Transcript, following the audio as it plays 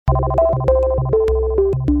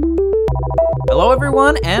Hello,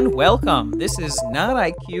 everyone, and welcome. This is not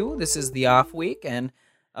IQ. This is the off week, and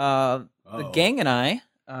the gang and I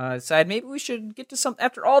decided maybe we should get to some.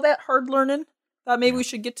 After all that hard learning, thought maybe we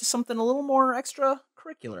should get to something a little more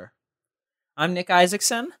extracurricular. I'm Nick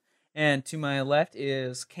Isaacson, and to my left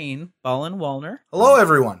is Kane Ballin-Wallner. Hello,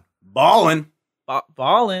 everyone. Ballin'.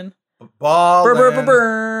 Ballin. Ballin'.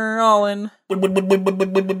 Ballin.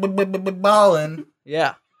 Ballin'.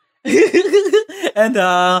 Yeah.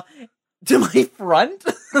 And to my front,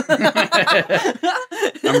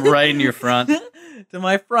 I'm right in your front. to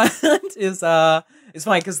my front is it's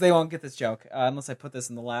fine because they won't get this joke unless I put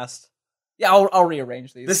this in the last. Yeah, I'll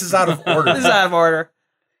rearrange these. This is out of order. This is out of order.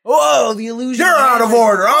 Whoa, the illusion. You're out of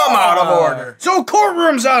order. I'm out of order. So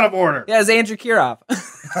courtroom's out of order. Yeah, it's Andrew Kirov.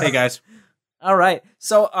 Hey, guys. All right,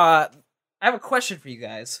 so I have a question for you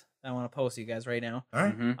guys. I want to pose to you guys right now. All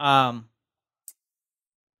right. Mm-hmm.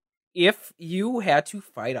 If you had to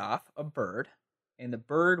fight off a bird and the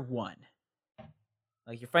bird won,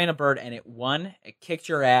 like you're fighting a bird and it won, it kicked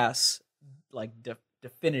your ass like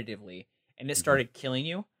definitively, and it started killing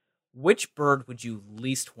you, which bird would you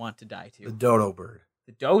least want to die to? The dodo bird.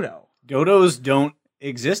 The dodo. Dodos don't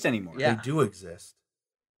exist anymore. Yeah. They do exist.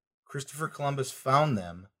 Christopher Columbus found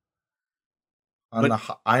them on the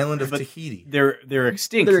island of Tahiti. They're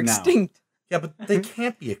extinct They're now. extinct. Yeah, but they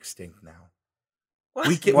can't be extinct now. What?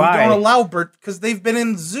 We Why? don't allow birds because they've been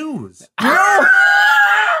in zoos. No!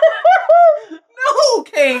 No,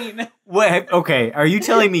 Kane! Wait, okay, are you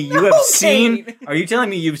telling me you have seen? Are you telling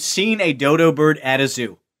me you've seen a dodo bird at a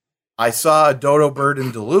zoo? I saw a dodo bird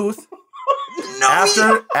in Duluth.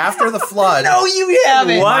 After the flood. No, you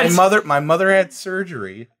haven't! What? My mother had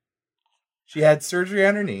surgery. She had surgery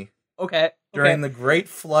on her knee Okay. during the Great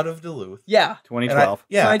Flood of Duluth. Yeah. 2012.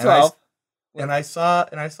 Yeah, 2012. And I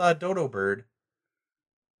saw a dodo bird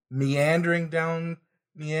meandering down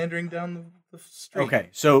the street. Okay,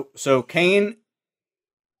 so Kane,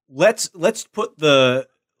 let's put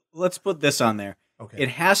this on there. Okay. It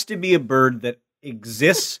has to be a bird that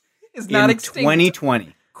exists It's not in extinct.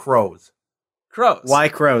 2020. Crows. Crows. Why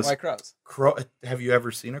crows? Why crows? Crow. Have you ever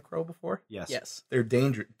seen a crow before? Yes. Yes. They're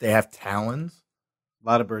dangerous. They have talons. A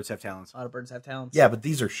lot of birds have talons. A lot of birds have talons. Yeah, but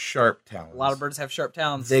these are sharp talons. A lot of birds have sharp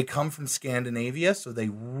talons. They come from Scandinavia, so they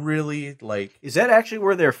really like. Is that actually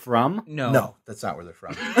where they're from? No. That's not where they're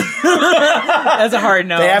from. That's a hard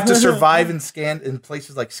no. They have to survive in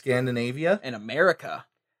places like Scandinavia. In America.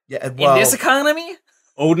 Yeah, In this economy?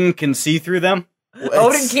 Odin can see through them.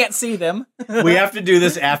 Odin can't see them. We have to do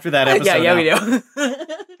this after that episode. Yeah, now. we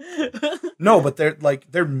do. No, but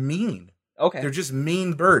they're mean. Okay. They're just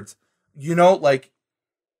mean birds. You know, like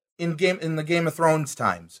in the Game of Thrones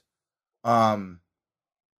times,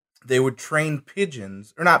 they would train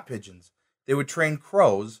pigeons, or not pigeons. They would train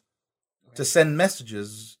crows to send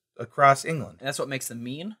messages across England. And that's what makes them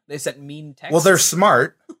mean? They sent mean texts? Well, they're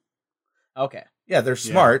smart. Okay. Yeah, they're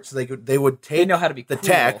smart. So they would take They know how to be the cool.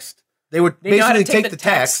 text. They would They know how to basically take the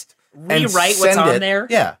text and rewrite what's send on it. there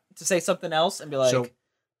Yeah, to say something else and be like, So-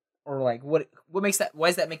 or like, what makes that, why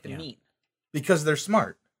does that make them Yeah. mean? because they're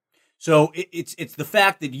smart. So it's the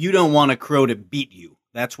fact that you don't want a crow to beat you.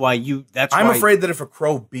 That's why you. I'm afraid that if a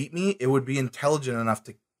crow beat me, it would be intelligent enough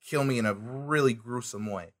to kill me in a really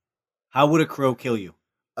gruesome way. How would a crow kill you?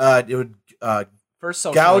 It would First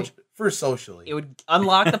socially. gouge first socially. It would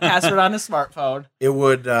unlock the password on his smartphone. It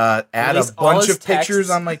would add a Release all bunch his of pictures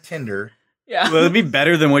texts. on my Tinder. Yeah. Well, it'd be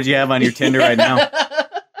better than what you have on your Tinder right now.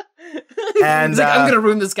 And He's like, I'm gonna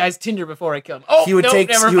ruin this guy's Tinder before I kill him. Oh, he would no, take-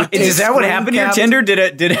 never he would mind. take- Is that what screen happened to your capped- Tinder?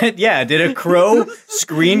 Did a crow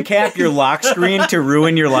screen cap your lock screen to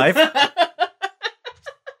ruin your life?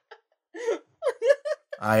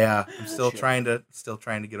 I'm still trying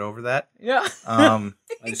to get over that. Yeah.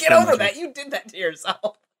 Get over that. You did that to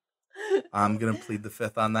yourself. I'm gonna plead the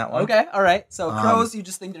fifth on that one. Okay, all right. So crows, you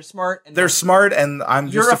just think they're smart. And They're smart, and I'm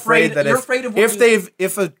just You're afraid that you're afraid of what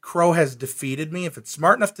if a crow has defeated me, if it's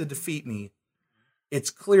smart enough to defeat me, it's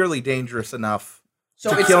clearly dangerous enough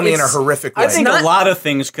to kill me in a horrific way. I think a lot of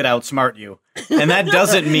things could outsmart you, and that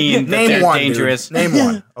doesn't mean that Name they're one, dangerous. Dude. Name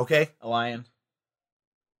one, okay? a lion,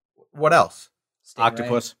 What else? stingray.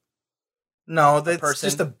 Octopus. No, that's person.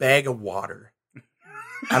 just a bag of water.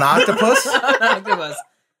 An octopus? Octopus.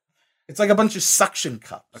 It's like a bunch of suction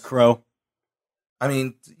cups. A crow. I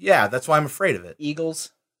mean, yeah, that's why I'm afraid of it.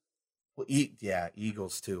 Eagles. Well,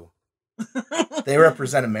 eagles too. They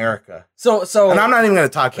represent America. So And I'm not even going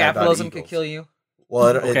to talk bad about capitalism eagles. could kill you. Well,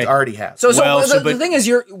 it Okay. already has. So But the thing is,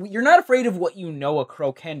 you're not afraid of what you know a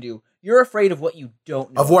crow can do. You're afraid of what you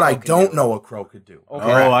don't know. of what a I crow can don't do. know a crow could do.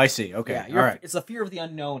 Okay. Oh, I see. Okay. Yeah, All right. It's the fear of the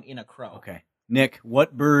unknown in a crow. Okay. Nick,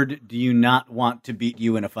 what bird do you not want to beat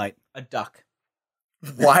you in a fight? A duck.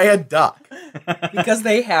 Why a duck? Because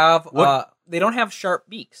they have they don't have sharp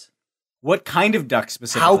beaks. What kind of duck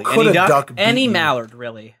specifically? How could Any a duck beat Any you? mallard,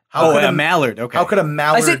 really. A mallard. Okay. How could a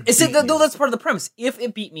mallard I said beat you? no, that's part of the premise. If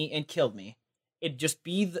it beat me and killed me,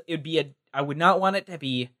 I would not want it to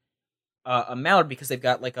be a mallard because they've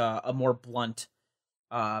got like a more blunt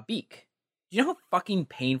beak. Do you know how fucking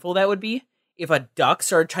painful that would be if a duck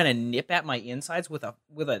started trying to nip at my insides with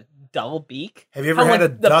a dull beak? Have you ever had a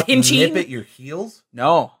duck nip at your heels?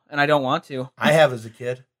 No, and I don't want to. I have as a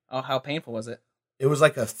kid. Oh, how painful was it? It was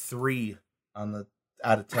like a 3 out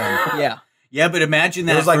of 10. Yeah. Yeah, but imagine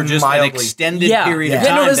that was like for just mildly. an extended Yeah. period of Yeah.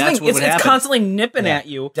 time. No, That's what would it's happen. constantly nipping at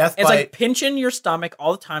you. Death It's by- like pinching your stomach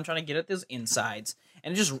all the time, trying to get at those insides,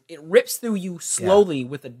 and it rips through you slowly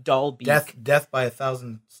with a dull beak. Death by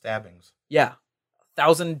 1,000 stabbings. Yeah,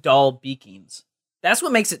 1,000 dull beakings. That's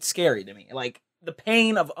what makes it scary to me. Like the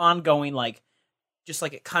pain of ongoing, just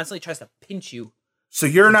like it constantly tries to pinch you. So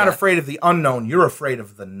you're not death. afraid of the unknown. You're afraid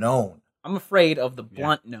of the known. I'm afraid of the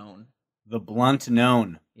blunt known. The blunt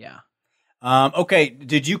known. Yeah. Okay,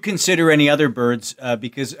 did you consider any other birds?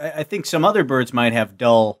 Because I think some other birds might have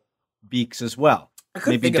dull beaks as well.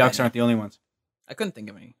 Maybe ducks aren't the only ones. I couldn't think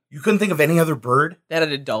of any. You couldn't think of any other bird? That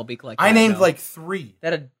had a dull beak like that. I named no. like 3. I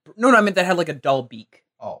meant that had like a dull beak.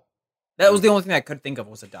 Oh. That was the only thing I could think of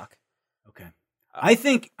was a duck. Okay. I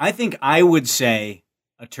think I would say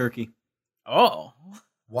a turkey. Oh.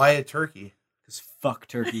 Why a turkey? Because fuck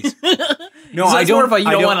turkeys. No, So I it's don't. more of a, you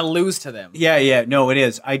I don't want to lose to them. Yeah. No, it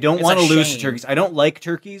is. I don't It's want a to lose to shame. turkeys. I don't like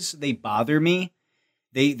turkeys. They bother me.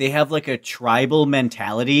 They have like a tribal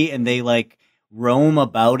mentality, and they like roam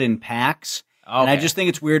about in packs. And I Okay. just think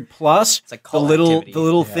it's weird. Plus, It's like the cult little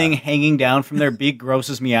activity. thing hanging down from their beak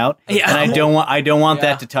grosses me out. Yeah. And I don't want Yeah.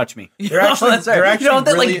 that to touch me. They're actually- That's right. they're You actually don't want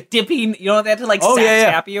that really- like dipping. You don't want that to like Oh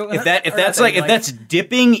yeah. tap you. If Or that's nothing, if that's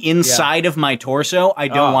dipping inside of my torso, I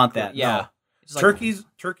don't Oh, want that. Yeah. No. It's like,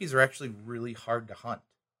 Turkeys are actually really hard to hunt.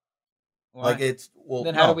 why?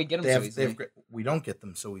 Then how do we get them so easily? We don't get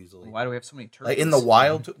them so easily. Why do we have so many turkeys? Like in the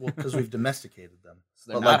wild, because we've domesticated them.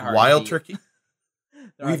 So they're But not like hard to wild eat. turkey, They're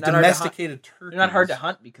we've not hard to hunt. domesticated turkeys. They're not hard to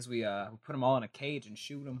hunt because we put them all in a cage and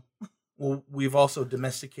shoot them. Well, we've also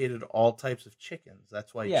domesticated all types of chickens.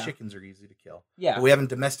 That's why Yeah. chickens are easy to kill. Yeah. But we haven't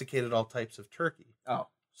domesticated all types of turkey. Oh.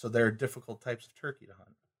 So there are difficult types of turkey to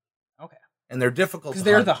hunt. Okay. And they're difficult Because to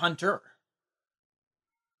they're hunt. the hunter.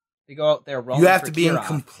 They go out there rolling. You have for to be in Kirov.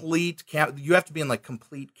 complete you have to be in like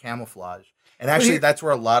complete camouflage. And actually that's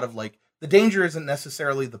where a lot of like the danger isn't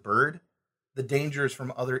necessarily the bird. The danger is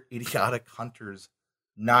from other idiotic hunters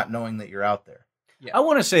not knowing that you're out there. Yeah. I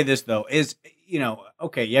want to say this though is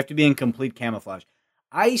okay, you have to be in complete camouflage.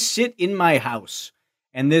 I sit in my house,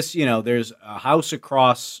 and this there's a house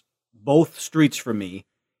across both streets from me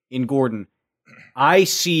in Gordon. I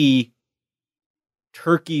see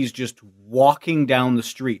turkeys just walking down the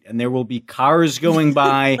street, and there will be cars going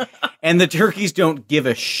by, and the turkeys don't give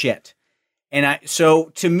a shit. And so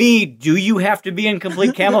to me, do you have to be in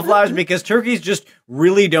complete camouflage? Because turkeys just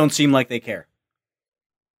really don't seem like they care.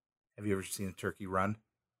 Have you ever seen a turkey run?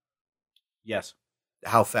 Yes,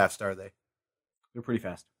 How fast are they? they're pretty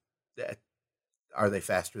fast. Are they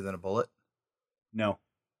faster than a bullet? No.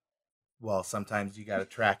 Well, sometimes you got to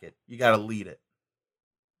track it. You got to lead it.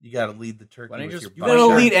 You got to lead the turkey Why don't with you your just- You Why gotta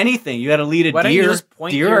don't lead anything. You gotta lead a Why don't you deer. just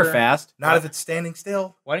point Deer your- are fast. Not if it's standing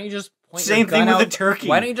still. Why don't you just point Same your gun thing with out? a turkey.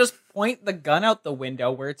 Why don't you just point the gun out the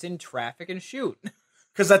window where it's in traffic and shoot?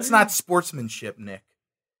 Because that's not sportsmanship, Nick.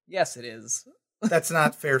 Yes, it is. That's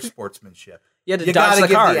not fair sportsmanship. You had to You dodge got to the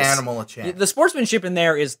give cars. the animal a chance. The sportsmanship in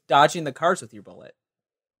there is dodging the cars with your bullet.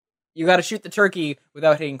 You got to shoot the turkey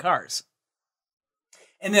without hitting cars.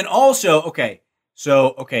 And then also,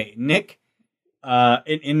 Nick,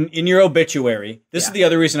 in your obituary, this is the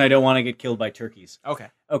other reason I don't want to get killed by turkeys. Okay.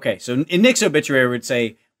 Okay, so in Nick's obituary, it would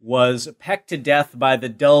say, was pecked to death by the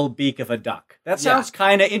dull beak of a duck. That sounds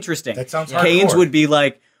kind of interesting. That sounds Kane's hardcore. would be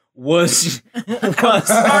like, was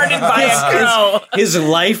Started by a crow. his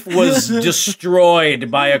life was destroyed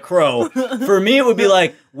by a crow. For me, it would be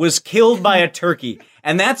like, was killed by a turkey.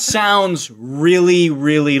 And that sounds really,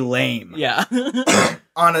 really lame. Yeah.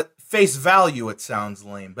 On a face value, it sounds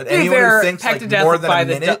lame. But To be anyone fair, who thinks pecked like to death more than by a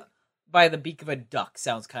the minute, by the beak of a duck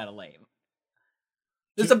sounds kind of lame.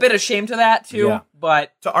 There's a bit of shame to that too, Yeah.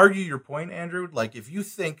 but to argue your point, Andrew, like if you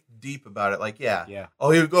think deep about it, like Yeah.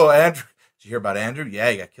 oh, here you go, Andrew. Did you hear about Andrew? Yeah,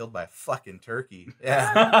 he got killed by a fucking turkey.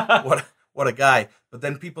 Yeah, what a guy. But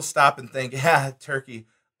then people stop and think, yeah, turkey.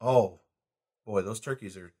 Oh, boy, those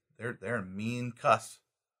turkeys they're a mean cuss.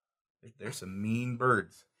 They're some mean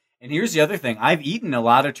birds. And here's the other thing. I've eaten a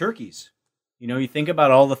lot of turkeys. You think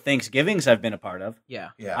about all the Thanksgivings I've been a part of. yeah.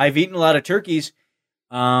 Yeah, I've eaten a lot of turkeys.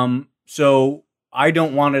 So I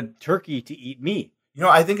don't want a turkey to eat me.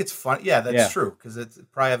 I think it's fun. Yeah, that's true because it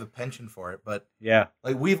probably have a penchant for it. But yeah,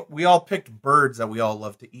 like we all picked birds that we all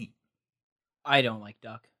love to eat. I don't like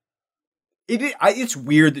duck. It's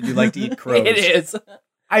weird that you like to eat crows. It is.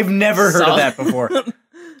 I've never heard of that before.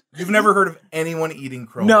 You've never heard of anyone eating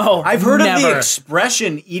crow? No, before? I've heard of the Never.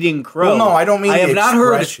 expression "eating crow." Well, no, I don't mean I the have not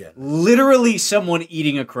heard expression. literally someone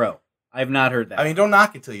eating a crow. I have not heard that. I mean, don't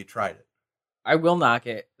knock it till you tried it. I will knock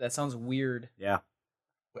it. That sounds weird. yeah,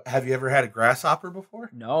 Have you ever had a grasshopper before?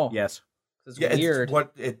 No. yes. It's Yeah, weird.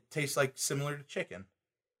 it tastes like similar to chicken,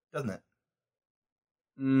 doesn't it?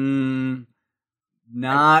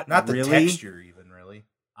 Not the really. texture, even really.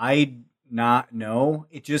 I not know.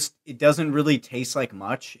 It doesn't really taste like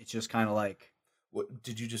much. It's just kind of like. What,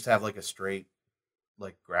 did you just have like a straight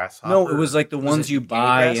like grasshopper? No, it was like the Was ones it you gay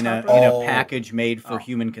buy in a grasshopper? package made for Oh.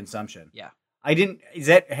 human consumption. Yeah. I didn't.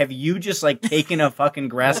 Have you just like taken a fucking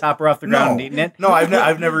grasshopper off the ground and eaten it? No, I've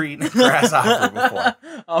never eaten a grasshopper before.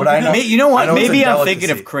 But I know. You know what? I know it's Maybe a I'm thinking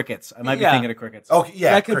delicacy. of crickets. I might be Yeah. thinking of crickets. Okay,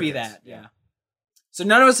 yeah, that could be crickets. that. Yeah. So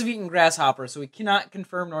none of us have eaten grasshopper, so we cannot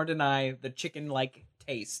confirm nor deny the chicken-like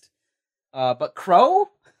taste. But crow?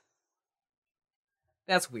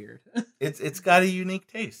 That's weird. It's got a unique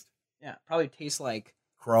taste. Yeah, probably tastes like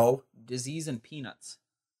Crow. disease and peanuts.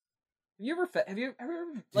 Have you ever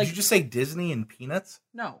Did you just say Disney and peanuts?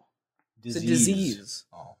 no? Disease. It's a disease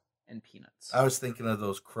Oh, and peanuts. I was thinking of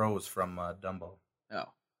those crows from Dumbo. Oh,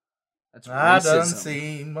 that's I done racism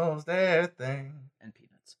seen most everything and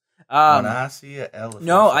peanuts. when I see an elephant.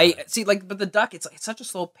 No, fly. I see. Like, but the duck, it's such a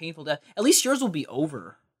slow, painful death. At least yours will be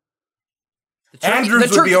over. The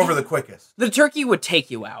Andrews would be over the quickest The turkey would take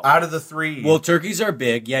you out. out of the three. Well, turkeys are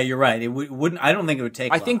big. Yeah, you're right. It wouldn't. I don't think it would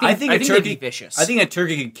take. I long. think I think a they'd turkey. be vicious. I think a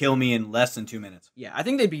turkey could kill me in less than 2 minutes. Yeah, I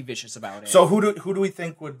think they'd be vicious about it. so who do we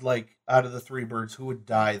think would like out of the three birds who would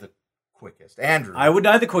die the quickest? Andrew. I would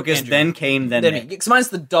die the quickest, Andrew. then Kane, then then Nick. because mine's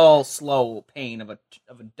the dull, slow pain of a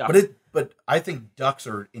duck. But I think ducks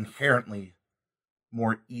are inherently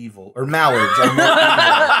more evil, or mallards are more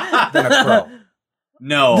evil than a crow.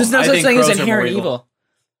 No, there's no I such think thing as crows are more inherent evil.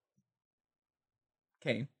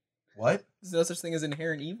 Kane, What? there's no such thing as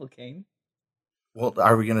inherent evil. Kane, Well,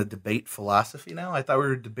 are we going to debate philosophy now? I thought we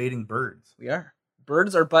were debating birds we are.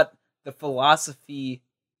 Birds are but the philosophy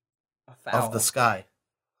of foul. of the sky.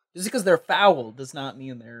 Just because they're foul does not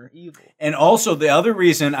mean they're evil. And also, the other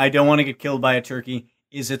reason I don't want to get killed by a turkey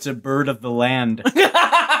is it's a bird of the land.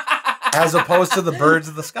 As opposed to the birds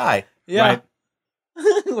of the sky. Yeah. Right.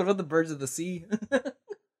 What about the birds of the sea?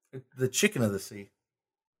 The chicken of the sea.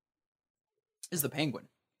 Is the penguin.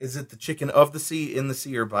 Is it the chicken of the sea, in the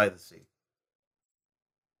sea, or by the sea?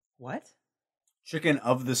 What? Chicken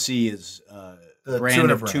of the sea is The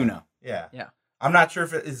brand of brand. tuna. Yeah. Yeah. I'm not sure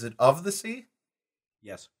if is it of the sea?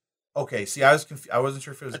 Yes. Okay, see, I was I wasn't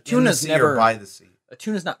sure if it was A in the tuna's sea never- or by the sea. A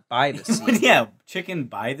tuna's not by the sea. Yeah, chicken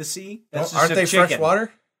by the sea. That's Aren't just they a chicken.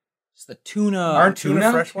 freshwater? It's the tuna. Aren't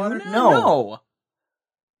tuna freshwater? Tuna? No.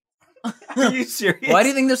 Are you serious? Why do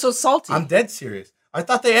you think they're so salty? I'm dead serious. I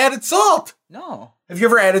thought they added salt. No, Have you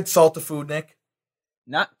ever added salt to food, Nick?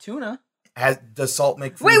 not tuna. Does salt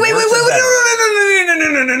make food Wait, worse or better?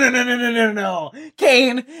 no.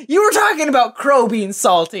 Kane, you were talking about crow being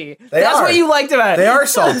salty. That's are. what you liked about it. They are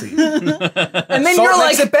salty. And then Salt you're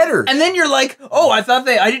makes like, it better. and then you're like, oh, I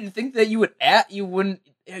didn't think that you would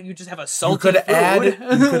you just have a salty you could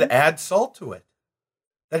food. add salt to it.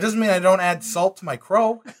 That doesn't mean I don't add salt to my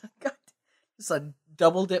crow. Just a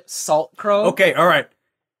double dip salt crow. Okay, all right.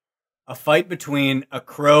 A fight between a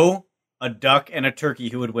crow, a duck, and a turkey.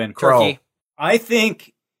 Who would win? Crow. Turkey. I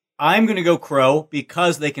think I'm going to go crow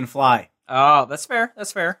because they can fly. Oh, that's fair.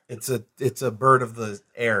 That's fair. It's a bird of the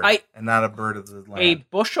air and not a bird of the land. A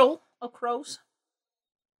bushel of crows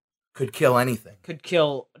Could kill anything. could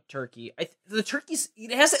kill a turkey. The turkey's.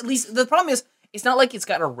 It has at least. The problem is, it's not like it's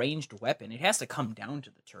got a ranged weapon. It has to come down to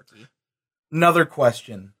the turkey. Another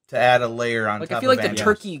question to add a layer on Like top I feel of like the Andrew's.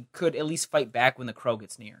 turkey could at least fight back when the crow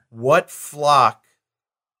gets near. What flock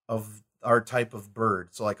of our type of bird?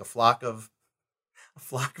 So like a flock of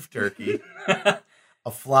turkey,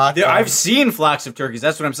 a flock. I've of, seen flocks of turkeys.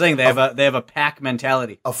 That's what I'm saying. They have a pack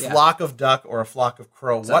mentality. a flock of duck or a flock of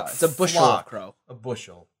crow. It's a bushel of crow. A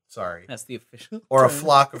bushel. Sorry. That's the official. Or a term.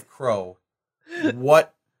 flock of crow.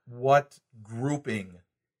 What grouping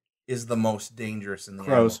is the most dangerous in the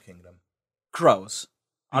Crows. animal kingdom? Crows.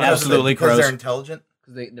 Absolutely because crows. they're intelligent.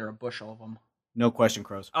 Because they're a bushel of them. No question,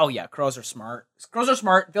 crows. Oh yeah, crows are smart. Crows are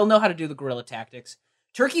smart. They'll know how to do the gorilla tactics.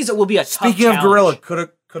 Turkeys will be a tough Speaking of challenge. gorilla,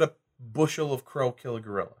 could a bushel of crow kill a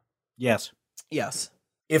gorilla Yes. Yes.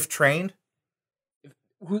 if trained?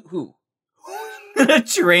 Who? gonna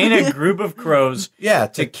train a group of crows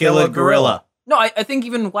to kill a gorilla. No, I think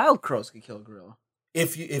even wild crows could kill a gorilla.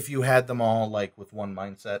 If you had them all like with one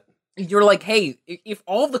mindset. You're like, hey, if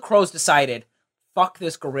all of the crows decided, fuck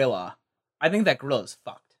this gorilla, I think that gorilla's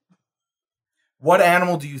fucked. What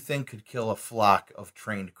animal do you think could kill a flock of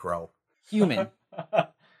trained crow? Human.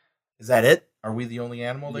 Is that it? Are we the only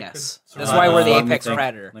animal that Yes. could? That's why we're the Let me apex think.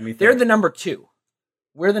 predator. Let me think. They're the number 2.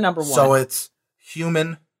 We're the number 1. So it's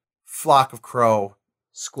human, flock of crow,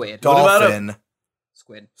 squid. dolphin,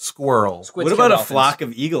 Squid. squirrel. Squids What kill about a dolphins. flock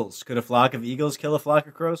of eagles? Could a flock of eagles kill a flock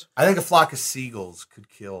of crows? I think a flock of seagulls could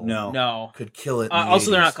kill. No. Could kill it. In the Also,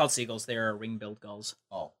 they're 80s. not called seagulls. They're ring-billed gulls.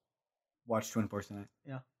 Oh, Watch Twin Force tonight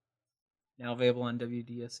Now available on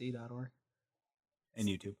WDSC.org. and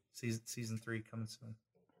YouTube. season 3 coming soon.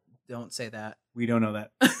 Don't say that. We don't know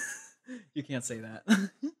that. You can't say that.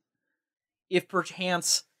 If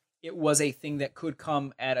perchance it was a thing that could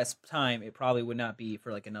come at a time, it probably would not be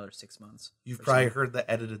for like another 6 months. You've or probably so. heard the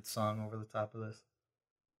edited song over the top of this.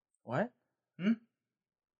 What? Hmm?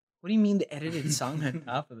 What do you mean the edited song on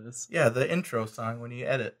top of this? Yeah, the intro song when you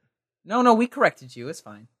edit. No, we corrected you. It's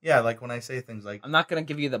fine. Yeah, like when I say things like I'm not gonna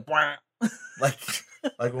give you the blah. like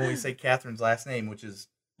like when we say Catherine's last name, which is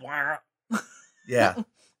Blah. yeah.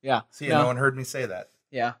 Yeah. See, no one heard me say that.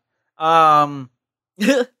 Yeah.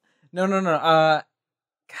 No.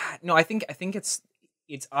 God, no. I think it's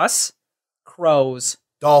us, crows,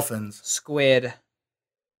 Dolphins. squid.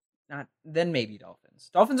 Not then maybe dolphins.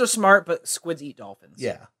 Dolphins are smart, but squids eat dolphins.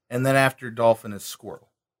 Yeah. And then after dolphin is squirrel.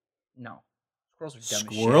 No. Squirrels are dumb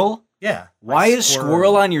as shit. Squirrel? Yeah. Why is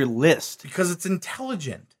squirrel on your list? Because it's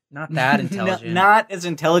intelligent. Not that intelligent. Not as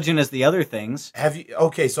intelligent as the other things. Have you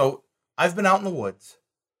okay, so I've been out in the woods.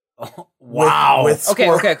 Oh, wow. With Okay.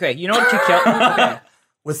 squirrel- You know what to kill? Okay.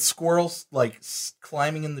 with squirrels like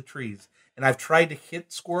climbing in the trees. And I've tried to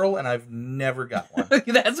hit squirrel and I've never got one.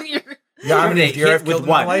 That's what you're. Yeah, how many They deer hit I've with killed in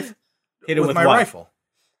my what? life? Hit it with my what? rifle.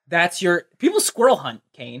 That's your people squirrel hunt,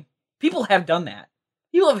 Kane. People have done that.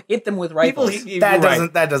 People have hit them with rifles.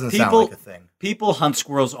 That doesn't sound like a thing. People hunt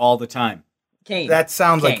squirrels all the time. Kane. That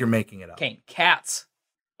sounds like Kane. you're making it up. Kane. Cats.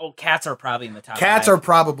 Oh, cats are probably in the top. Cats 5. are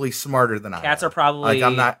probably smarter than I am. Cats are probably.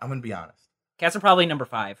 Like I'm gonna be honest. Cats are probably number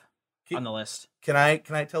 5 Can- on the list. Can I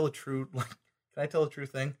tell a true can I tell a true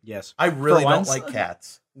thing? Yes. I really don't once? like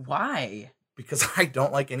cats. Why? Because I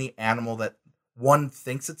don't like any animal that one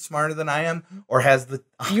thinks it's smarter than I am or has the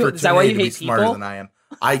opportunity is that why you to be hate smarter people? than I am.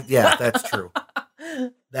 Yeah, that's true.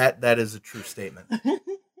 That is a true statement.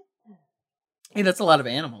 Hey, that's a lot of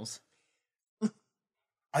animals.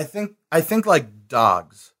 I think like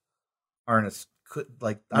dogs aren't as could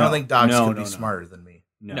like I don't think dogs could be smarter than me.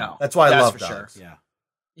 No. That's why I That's love for dogs. sure.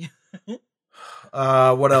 Yeah.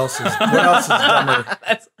 What else is dumber?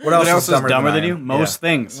 What else is dumber than I you? am? Most Yeah.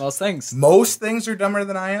 things. Most things. Most things are dumber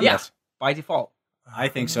than I am. Yeah. By default. I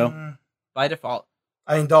think so. By default.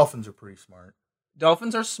 I mean, dolphins are pretty smart.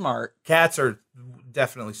 Dolphins are smart. Cats are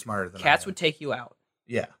definitely smarter than Cats I am. would take you out.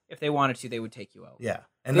 Yeah, If they wanted to, they would take you out. yeah,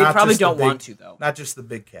 and They not probably just the don't big- want to, though. Not just the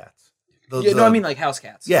big cats. No, I mean like house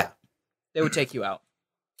cats. yeah. They would take you out.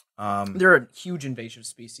 Um, They're a huge invasive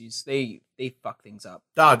species. They fuck things up.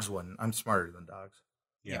 dogs wouldn't. I'm smarter than dogs.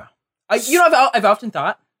 Yeah. I've often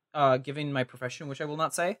thought, given my profession, which I will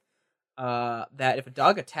not say, that if a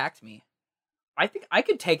dog attacked me, I think I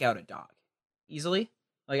could take out a dog easily.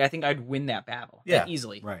 Like I think I'd win that battle. Yeah.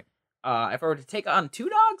 Easily. Right. If I were to take on 2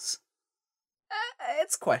 dogs,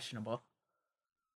 it's questionable.